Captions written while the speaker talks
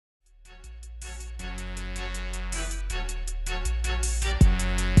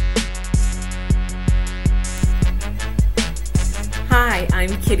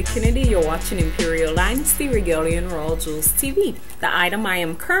I'm Kitty Kennedy. You're watching Imperial, Dynasty, Regalia, and Royal Jewels TV. The item I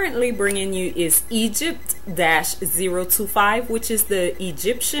am currently bringing you is EGYPT-025, which is the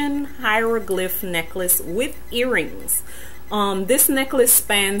Egyptian hieroglyph necklace with earrings. This necklace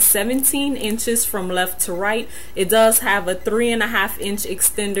spans 17 inches from left to right. It does have a 3.5-inch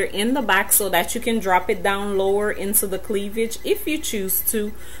extender in the back so that you can drop it down lower into the cleavage if you choose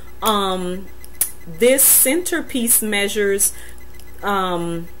to. This centerpiece measures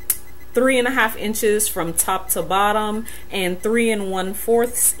 3.5 inches from top to bottom and 3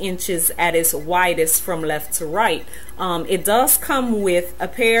 1/4 inches at its widest from left to right. It does come with a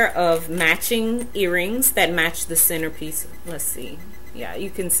pair of matching earrings that match the centerpiece. Let's see. Yeah,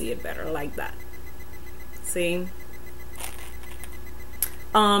 you can see it better like that. See?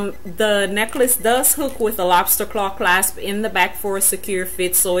 The necklace does hook with a lobster claw clasp in the back for a secure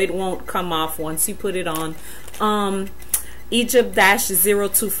fit, so it won't come off once you put it on.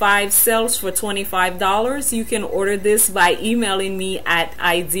 EGYPT-025 sells for $25. You can order this by emailing me at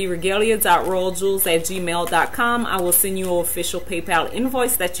IDRregalia.RoyalJewels@gmail.com. I will send you an official PayPal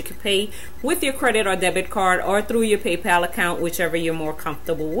invoice that you can pay with your credit or debit card or through your PayPal account, whichever you're more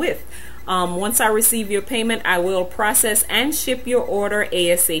comfortable with. Once I receive your payment, I will process and ship your order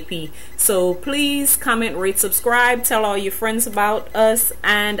ASAP. So please comment, rate, subscribe, tell all your friends about us,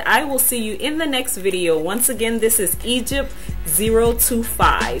 and I will see you in the next video. Once again, this is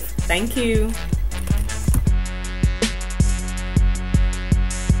EGYPT-025. Thank you.